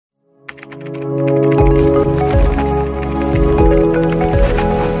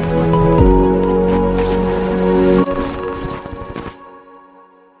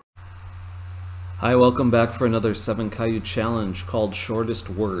Welcome back for another 7 Caillou challenge called Shortest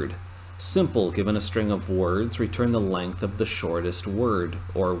Word. Simple, given a string of words, return the length of the shortest word,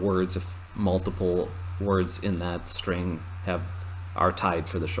 or words if multiple words in that string are tied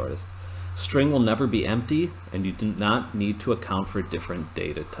for the shortest. String will never be empty, and you do not need to account for different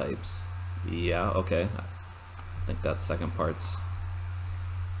data types. Yeah, okay. I think that second part's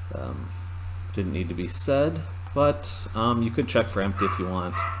didn't need to be said, but you could check for empty if you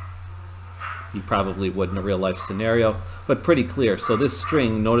want. You probably would in a real life scenario, but pretty clear. So this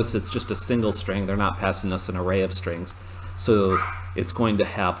string, notice it's just a single string. They're not passing us an array of strings. So it's going to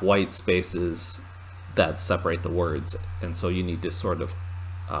have white spaces that separate the words. And so you need to sort of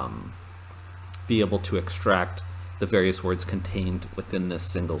be able to extract the various words contained within this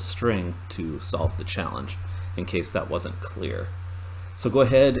single string to solve the challenge, in case that wasn't clear. So go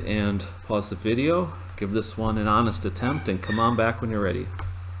ahead and pause the video, give this one an honest attempt, and come on back when you're ready.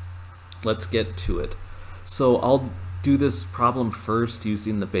 Let's get to it. So I'll do this problem first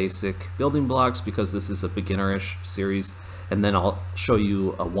using the basic building blocks because this is a beginnerish series, and then I'll show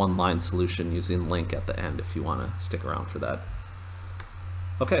you a one-line solution using LINQ at the end if you want to stick around for that.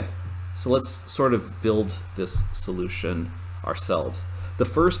 Okay, so let's sort of build this solution ourselves. The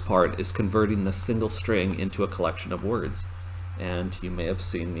first part is converting the single string into a collection of words, and you may have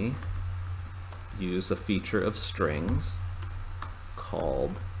seen me use a feature of strings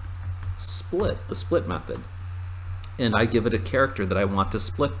called split, the split method, and I give it a character that I want to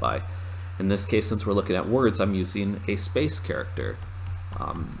split by. In this case, since we're looking at words, I'm using a space character.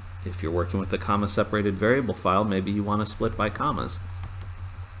 If you're working with a comma separated variable file, maybe you want to split by commas,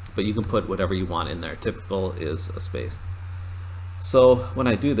 but you can put whatever you want in there. Typical is a space. So when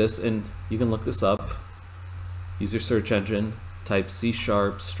I do this, and you can look this up, use your search engine, type C#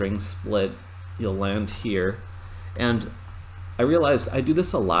 string split, you'll land here. And I realized I do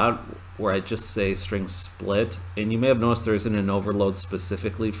this a lot where I just say string split, and you may have noticed there isn't an overload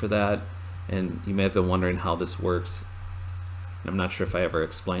specifically for that, and you may have been wondering how this works. I'm not sure if I ever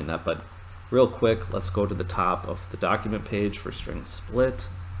explained that, but real quick, let's go to the top of the document page for string split,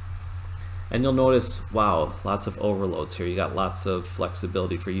 and you'll notice, wow, lots of overloads here. You got lots of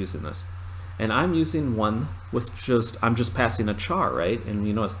flexibility for using this. And I'm using one with I'm just passing a char, right? And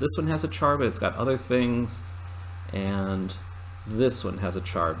you notice this one has a char, but it's got other things, and this one has a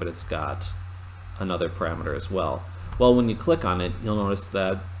char, but it's got another parameter as well. Well, when you click on it, you'll notice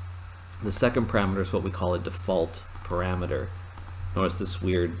that the second parameter is what we call a default parameter. Notice this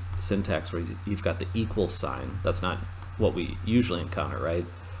weird syntax where you've got the equal sign. That's not what we usually encounter, right?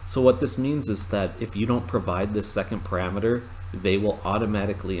 So what this means is that if you don't provide this second parameter, they will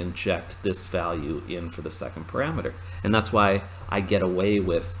automatically inject this value in for the second parameter. And that's why I get away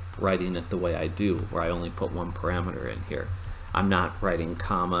with writing it the way I do, where I only put one parameter in here. I'm not writing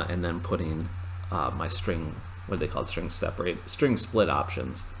comma and then putting my string, what do they call it, string split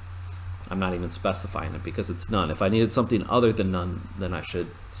options. I'm not even specifying it because it's none. If I needed something other than none, then I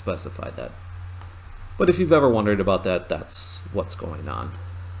should specify that. But if you've ever wondered about that, that's what's going on.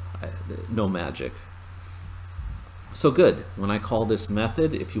 No magic. So good. When I call this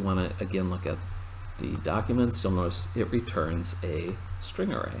method, if you want to again look at the documents, you'll notice it returns a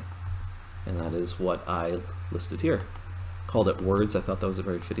string array. And that is what I listed here. Called it words. I thought that was a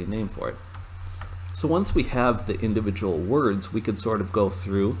very fitting name for it. So once we have the individual words, we could sort of go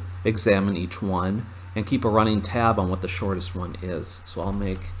through, examine each one, and keep a running tab on what the shortest one is. So I'll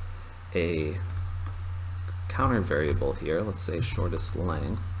make a counter variable here. Let's say shortest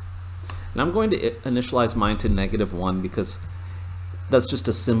length. And I'm going to initialize mine to -1 because that's just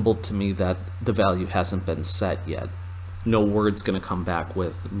a symbol to me that the value hasn't been set yet. No word's going to come back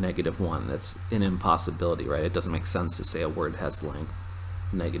with -1. That's an impossibility, right? It doesn't make sense to say a word has length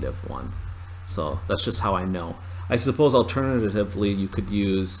 -1. So that's just how I know. I suppose alternatively you could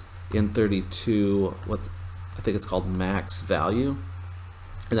use in 32 I think it's called max value,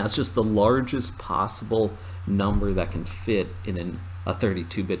 and that's just the largest possible number that can fit in a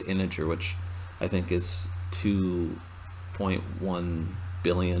 32-bit integer, which I think is 2.1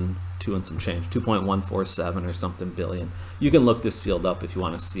 billion, 2 and some change, 2.147 or something billion. You can look this field up if you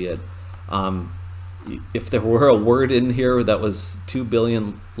want to see it. If there were a word in here that was 2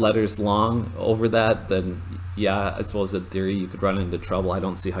 billion letters long over that, then yeah, I suppose in theory you could run into trouble. I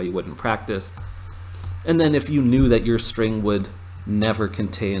don't see how you wouldn't practice. And then if you knew that your string would never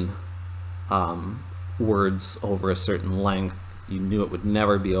contain words over a certain length, you knew it would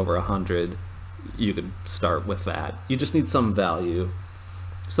never be over 100, you could start with that. You just need some value,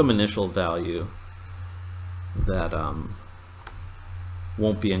 some initial value that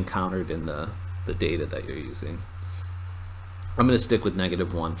won't be encountered in the data that you're using. I'm going to stick with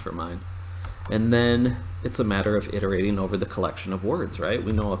 -1 for mine. And then it's a matter of iterating over the collection of words, right?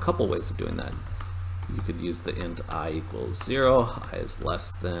 We know a couple ways of doing that. You could use the int I equals 0, I is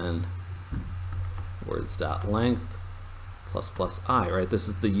less than words.length plus I, right? This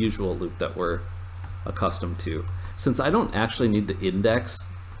is the usual loop that we're accustomed to. Since I don't actually need to index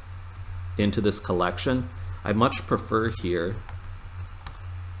into this collection, I much prefer here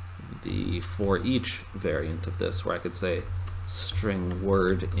the for each variant of this, where I could say string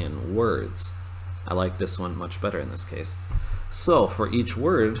word in words. I like this one much better in this case. So for each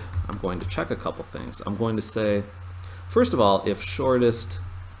word, I'm going to check a couple things. I'm going to say, first of all, if shortest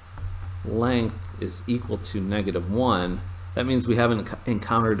length is equal to -1, that means we haven't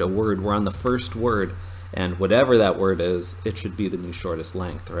encountered a word. We're on the first word, and whatever that word is, it should be the new shortest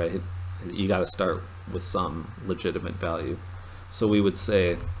length, right? You got to start with some legitimate value. So we would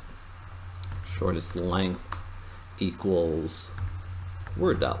say shortest length equals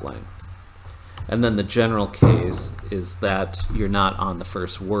word.length. And then the general case is that you're not on the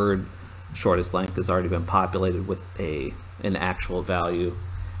first word. Shortest length has already been populated with an actual value,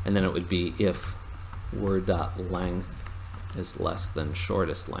 and then it would be if word.length is less than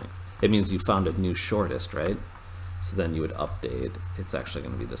shortest length. It means you found a new shortest, right? So then you would update. It's actually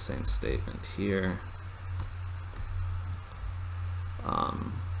going to be the same statement here.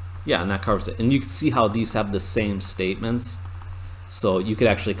 Yeah, and that covers it. And you can see how these have the same statements. So you could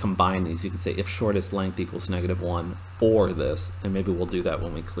actually combine these. You could say if shortest length equals -1 or this, and maybe we'll do that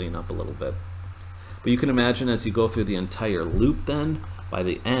when we clean up a little bit. But you can imagine as you go through the entire loop then, by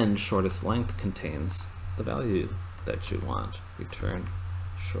the end, shortest length contains the value that you want. Return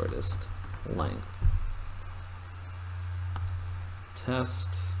shortest length.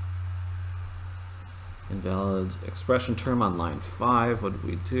 Test. Invalid expression term on line 5. What did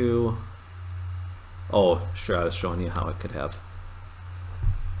we do? Oh, sure, I was showing you how it could have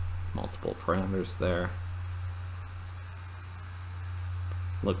multiple parameters there.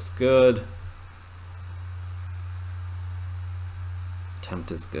 Looks good. Temp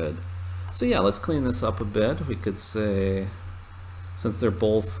is good. So yeah, let's clean this up a bit. We could say, since they're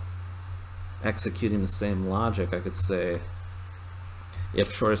both executing the same logic, I could say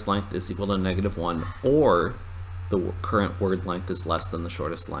if shortest length is equal to -1 or the current word length is less than the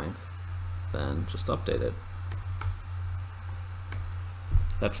shortest length, then just update it.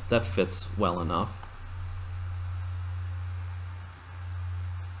 That fits well enough.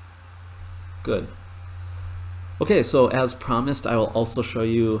 Good. Okay, so as promised, I will also show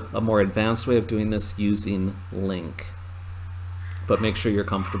you a more advanced way of doing this using LINQ. But make sure you're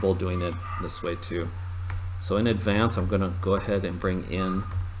comfortable doing it this way too. So in advance, I'm going to go ahead and bring in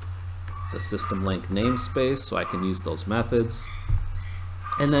the system LINQ namespace so I can use those methods.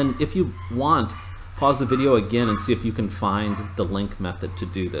 And then if you want, pause the video again and see if you can find the LINQ method to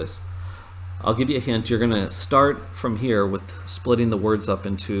do this. I'll give you a hint. You're going to start from here with splitting the words up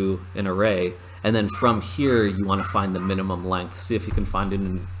into an array, and then from here you want to find the minimum length. See if you can find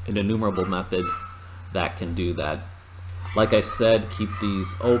an enumerable method that can do that. Like I said, keep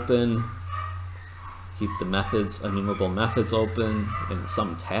these open. Keep the methods, enumerable methods open in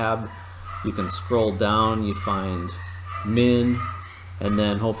some tab. You can scroll down, you find min, and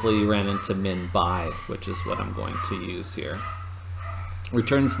then hopefully you ran into min by, which is what I'm going to use here.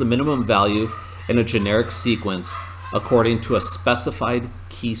 Returns the minimum value in a generic sequence according to a specified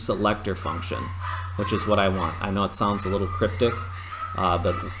key selector function, which is what I want. I know it sounds a little cryptic,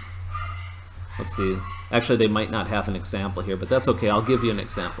 but let's see. Actually, they might not have an example here, but that's okay. I'll give you an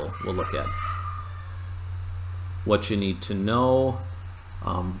example we'll look at. What you need to know.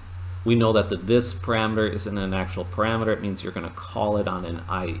 We know that this parameter isn't an actual parameter. It means you're going to call it on an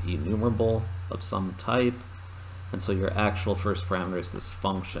enumerable of some type. And so your actual first parameter is this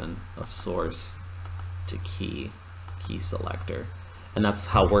function of source to key selector. And that's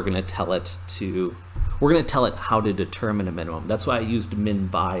how we're going to tell it how to determine a minimum. That's why I used min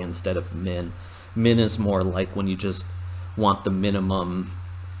by instead of min. Min is more like when you just want the minimum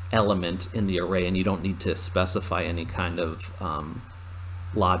element in the array and you don't need to specify any kind of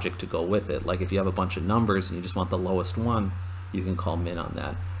logic to go with it. Like if you have a bunch of numbers and you just want the lowest one, you can call min on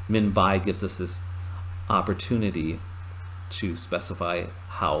that. Min by gives us this opportunity to specify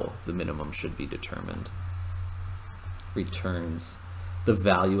how the minimum should be determined. Returns the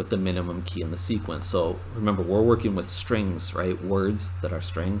value at the minimum key in the sequence. So remember, we're working with strings, right? Words that are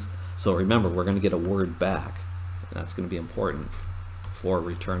strings. So remember, we're going to get a word back, and that's going to be important for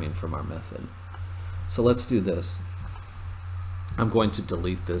returning from our method. So let's do this. I'm going to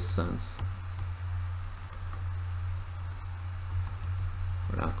delete this since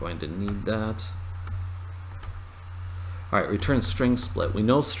we're not going to need that. All right, return string split. We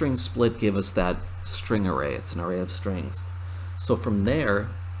know string split gave us that string array. It's an array of strings. So from there,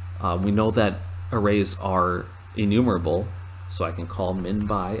 we know that arrays are enumerable, so I can call min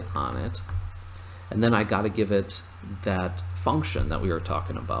by on it. And then I got to give it that function that we were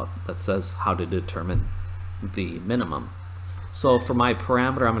talking about that says how to determine the minimum. So for my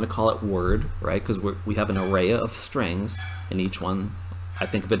parameter, I'm going to call it word, right? Because we have an array of strings, and each one, I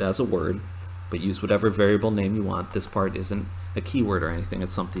think of it as a word, but use whatever variable name you want. This part isn't a keyword or anything.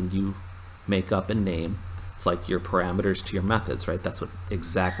 It's something you make up and name. It's like your parameters to your methods, right? That's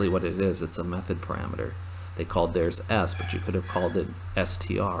exactly what it is. It's a method parameter. They called theirs S, but you could have called it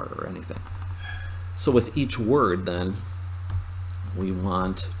str or anything. So with each word, then, we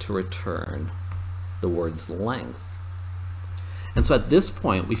want to return the word's length. And so at this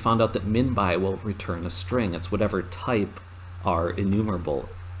point, we found out that min by will return a string. It's whatever type our enumerable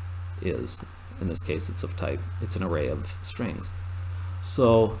is. In this case, it's of type, it's an array of strings.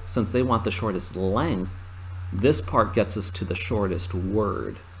 So since they want the shortest length, this part gets us to the shortest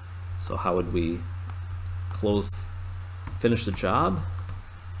word. So how would we finish the job?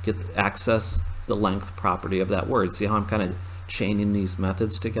 Access the length property of that word. See how I'm kind of chaining these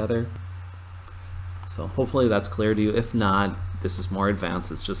methods together? So hopefully that's clear to you. If not, this is more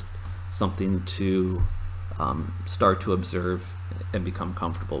advanced. It's just something to start to observe and become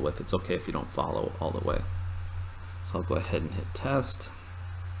comfortable with. It's okay if you don't follow all the way. So I'll go ahead and hit test.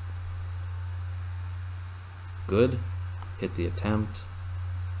 Good. Hit the attempt.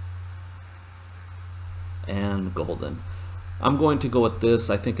 And golden. I'm going to go with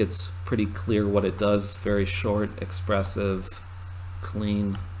this. I think it's pretty clear what it does. Very short, expressive,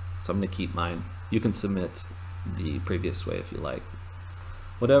 clean. So I'm going to keep mine. You can submit the previous way if you like.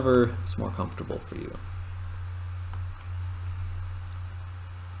 Whatever is more comfortable for you.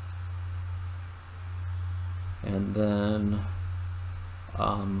 And then,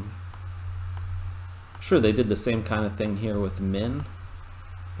 sure, they did the same kind of thing here with min.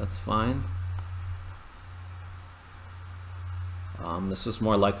 That's fine. This was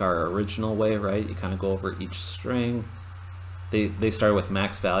more like our original way, right? You kind of go over each string. They started with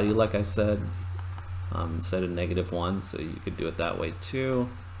max value, like I said, instead of -1, so you could do it that way too.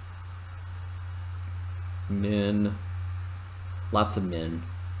 Min, lots of min.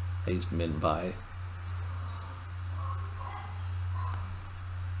 I used min by.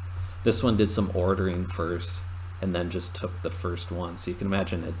 This one did some ordering first and then just took the first one. So you can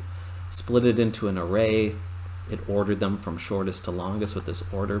imagine it split it into an array. It ordered them from shortest to longest with this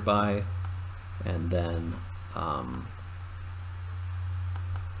order by, and then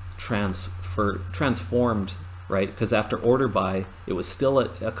transformed, right? Because after order by, it was still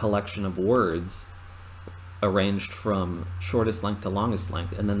a collection of words arranged from shortest length to longest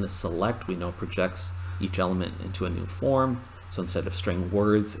length, and then the select, we know, projects each element into a new form. So instead of string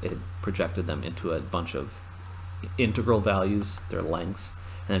words, it projected them into a bunch of integral values, their lengths,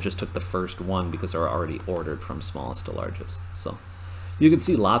 and it just took the first one because they're already ordered from smallest to largest. So you can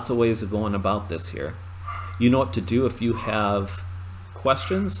see lots of ways of going about this here. You know what to do. If you have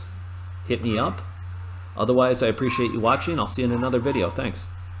questions, hit me up. Otherwise, I appreciate you watching. I'll see you in another video. Thanks.